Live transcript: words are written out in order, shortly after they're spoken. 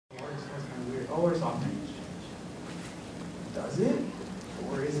oh, our soft drainage change. Does it?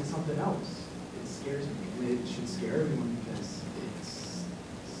 Or is it something else? It scares me. And it should scare everyone because it's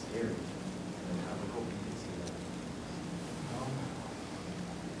scary. And I would hope you can see that.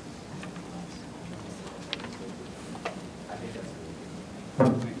 I think that's good.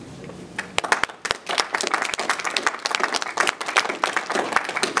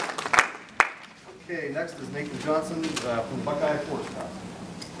 Okay, next is Nathan Johnson from the Buckeye Forest Council.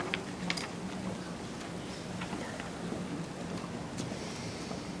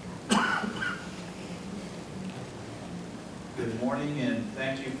 Good morning, and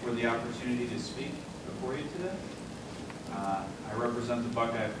thank you for the opportunity to speak before you today. I represent the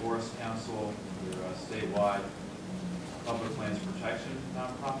Buckeye Forest Council, we're a statewide public lands protection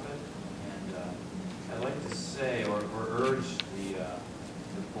nonprofit, and I'd like to say or urge the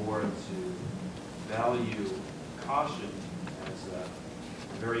board to value caution as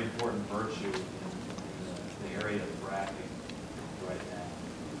a very important virtue in the area of fracking right now.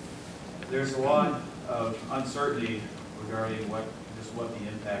 There's a lot of uncertainty regarding what the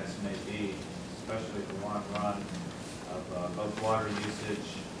impacts may be, especially the long run of both water usage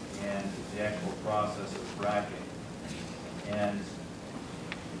and the actual process of fracking. And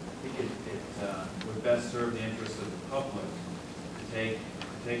I think it would best serve the interests of the public to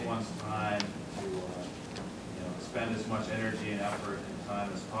take one's time to spend as much energy and effort and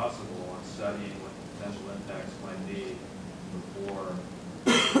time as possible on studying what the potential impacts might be before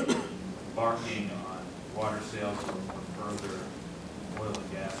embarking on water sales or further oil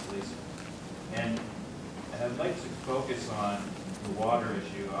and gas leasing. And I'd like to focus on the water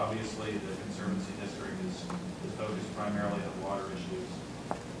issue. Obviously, the Conservancy District is focused primarily on water issues.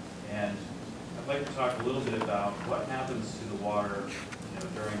 And I'd like to talk a little bit about what happens to the water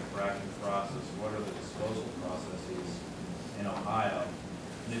during the fracking process. What are the disposal processes in Ohio?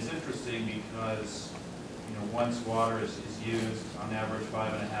 And it's interesting because once water is used, on average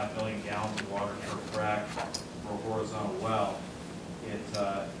 5.5 million gallons of water per frac for a horizontal well,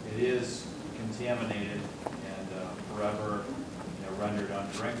 it is contaminated and forever rendered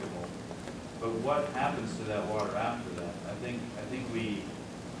undrinkable. But what happens to that water after that? I think we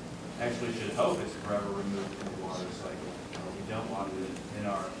actually should hope it's forever removed from the water cycle. We don't want it in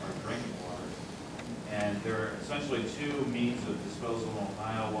our drinking water. And there are essentially two means of disposal in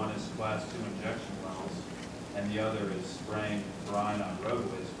Ohio. One is Class 2 injection wells, and the other is spraying brine on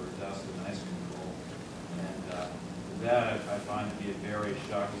roadways for dust and ice control. And that I find to be a very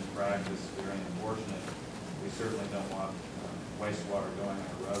shocking practice, very unfortunate. We certainly don't want wastewater going on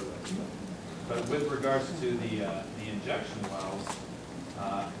the roadways. But with regards to the injection wells,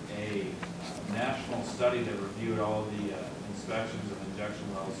 a national study that reviewed all the inspections of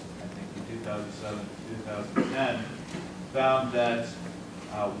injection wells, I think in 2007 to 2010, found that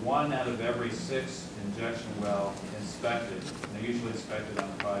 1 out of every 6 injection well inspected, and they're usually inspected on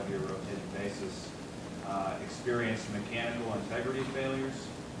a 5-year rotating basis, experienced mechanical integrity failures.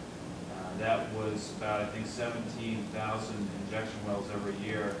 That was about, I think, 17,000 injection wells every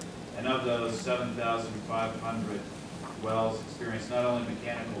year. And of those, 7,500 wells experienced not only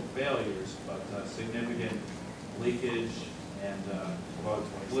mechanical failures, but significant leakage and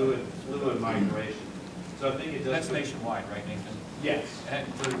fluid migration. So I think it does. That's nationwide, right, Nathan? Yes. And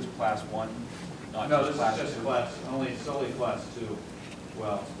that includes Class 1? No, this is just solely Class 2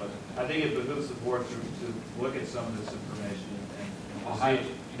 wells. But I think it behooves the board to look at some of this information and Ohio,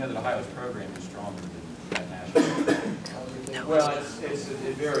 you know that Ohio's program is stronger than that national. Well,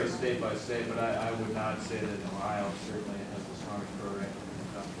 it varies state by state, but I would not say that Ohio certainly has the strongest program in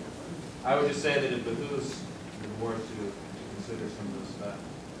the country. I would just say that it behooves the board to consider some of this stuff.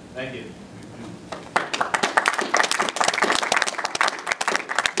 Thank you.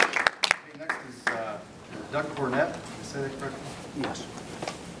 Okay, next is Doug Cornett. Did I say that correctly? Yes.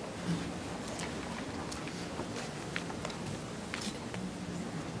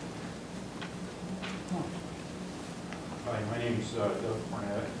 Hi, my name is Doug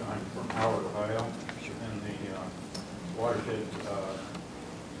Cornett. I'm from Howard, Ohio, and the watershed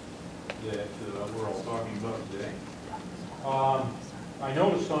that we're all talking about today. I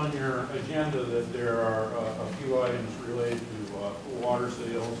noticed on your agenda that there are a few items related to water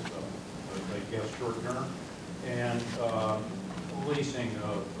sales, I guess short term, and leasing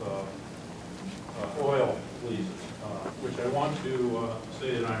of oil leases, which I want to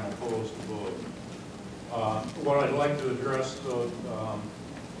say that I'm opposed to both. What I'd like to address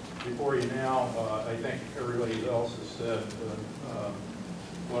before you now, I think everybody else has said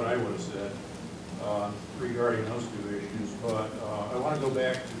what I would have said regarding those two issues, but I want to go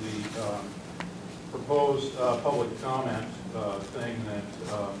back to the proposed public comment thing that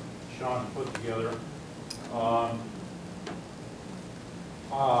Sean put together.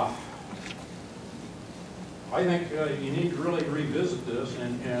 I think you need to really revisit this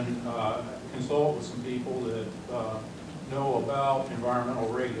and consult with some people that know about environmental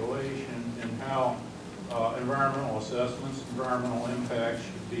regulation and how environmental assessments, environmental impacts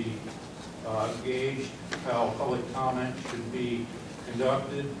should be gauged, how public comment should be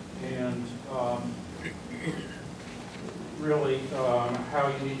conducted, and really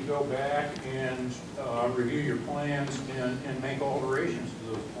how you need to go back and review your plans and make alterations to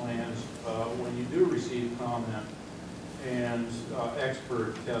those plans when you do receive comment and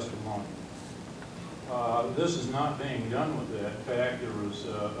expert testimony. This is not being done with that. In fact, there was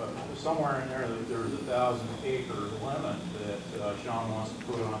somewhere in there that there was a 1,000-acre limit that Sean wants to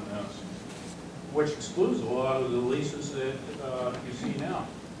put on this, which excludes a lot of the leases that you see now.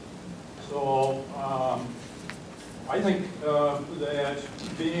 So I think that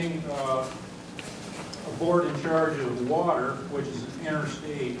being a board in charge of water, which is an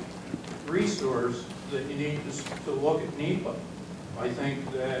interstate resource, that you need to look at NEPA. I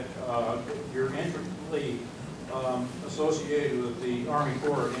think that you're intricately associated with the Army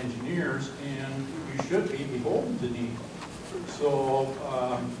Corps of Engineers, and you should be beholden to NEPA. So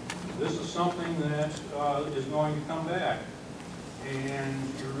this is something that is going to come back, and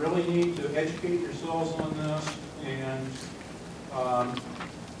you really need to educate yourselves on this. And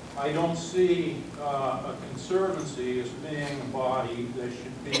I don't see a conservancy as being a body that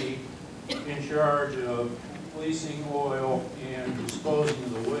should be in charge of leasing oil and disposing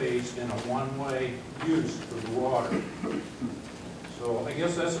of the waste in a one-way use for the water. So I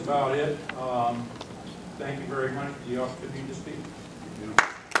guess that's about it. Thank you very much for the opportunity to speak.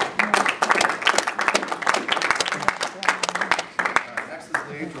 Next is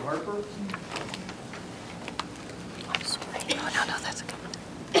Leandra Harper. Oh, no, that's okay.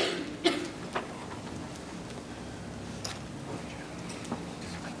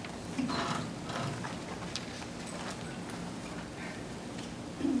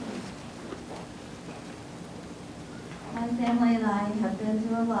 My family and I have been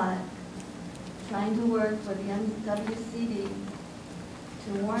through a lot trying to work with the MWCD to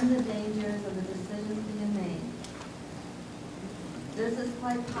warn the dangers of the decisions being made. This is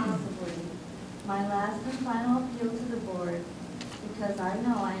quite possibly my last and final appeal to the board, because I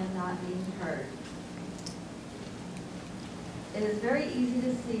know I am not being heard. It is very easy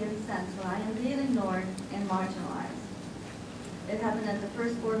to see and sense when I am being ignored and marginalized. It happened at the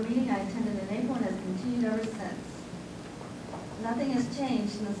first board meeting I attended in April and has continued ever since. Nothing has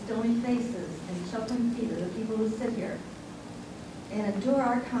changed in the stony faces and shuffling feet of the people who sit here and endure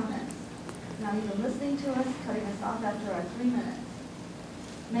our comments, not even listening to us, cutting us off after our 3 minutes,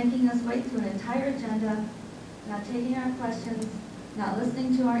 making us wait through an entire agenda, not taking our questions, not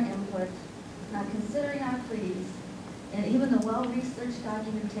listening to our input, not considering our pleas, and even the well-researched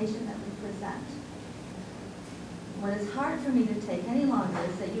documentation that we present. What is hard for me to take any longer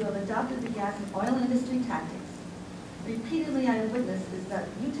is that you have adopted the gas and oil industry tactics. Repeatedly I have witnessed is that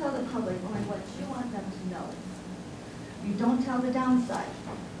you tell the public only what you want them to know. You don't tell the downside.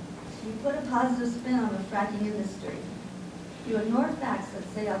 You put a positive spin on the fracking industry. You ignore facts that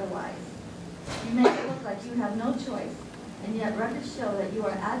say otherwise. You make it look like you have no choice, and yet records show that you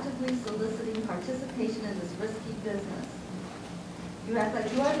are actively soliciting participation in this risky business. You act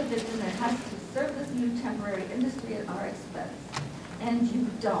like you are the victim that has to serve this new temporary industry at our expense, and you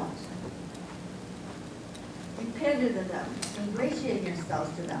don't. You pander to them, ingratiating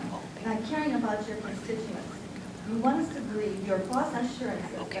yourselves to them, not caring about your constituents. You want us to believe your false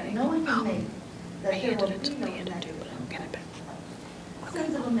assurances that no one can make, that there will be no connection.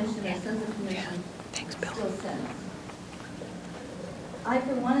 Sense of omission and sense of commission still sins. I,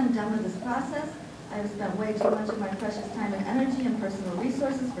 for one, am done with this process. I have spent way too much of my precious time and energy and personal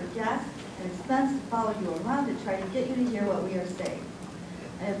resources for gas and expense to follow you around to try to get you to hear what we are saying.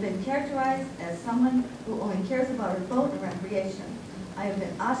 I have been characterized as someone who only cares about her boat and recreation. I have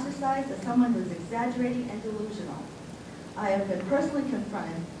been ostracized as someone who is exaggerating and delusional. I have been personally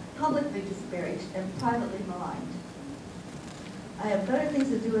confronted, publicly disparaged, and privately maligned. I have better things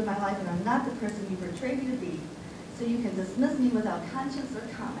to do in my life, and I'm not the person you portray me to be, so you can dismiss me without conscience or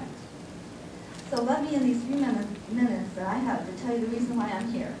comment. So let me, in these few minutes that I have, to tell you the reason why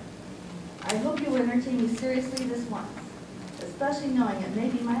I'm here. I hope you will entertain me seriously this once, especially knowing it may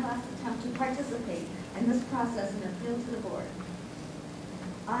be my last attempt to participate in this process and appeal to the board.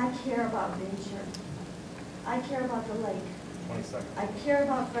 I care about nature. I care about the lake. 20 seconds. I care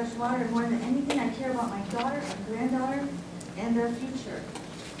about fresh water, and more than anything, I care about my daughter and granddaughter and their future.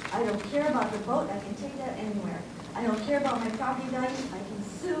 I don't care about the boat. I can take that anywhere. I don't care about my property values. I can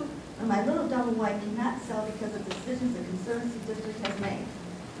sue White cannot sell because of decisions the Conservancy District has made.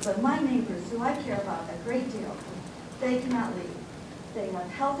 But my neighbors, who I care about a great deal, they cannot leave. They have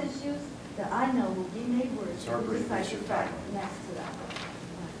health issues that I know will be made worse if we decide to fight next to them.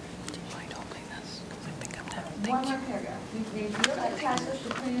 Do you mind holding this? Because I think I'm having, One thank you. more paragraph. We've made real attachments to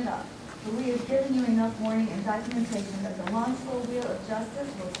clean it up, but we have given you enough warning and documentation that the long, slow wheel of justice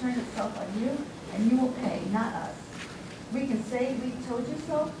will turn itself on you, and you will pay, not us. We can say we told you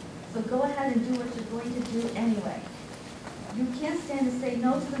so, so go ahead and do what you're going to do anyway. You can't stand to say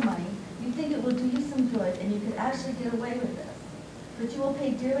no to the money. You think it will do you some good, and you could actually get away with this. But you will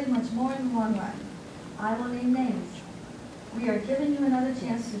pay dearly much more in the long run. I will name names. We are giving you another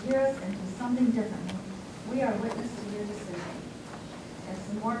chance to hear us and do something different. We are witness to your decision. And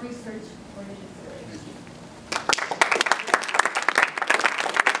some more research for your consideration.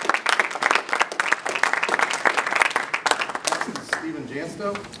 Next is Stephen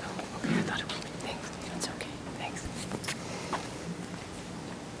Jansto.